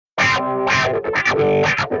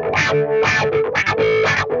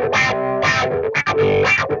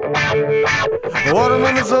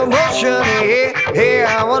Watermelon slow motion, hey, hey,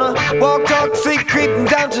 I wanna walk, talk, sleep, creeping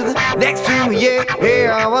down to the next room, yeah, hey,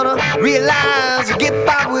 I wanna realize, get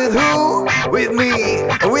by with who? With me,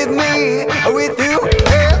 with you.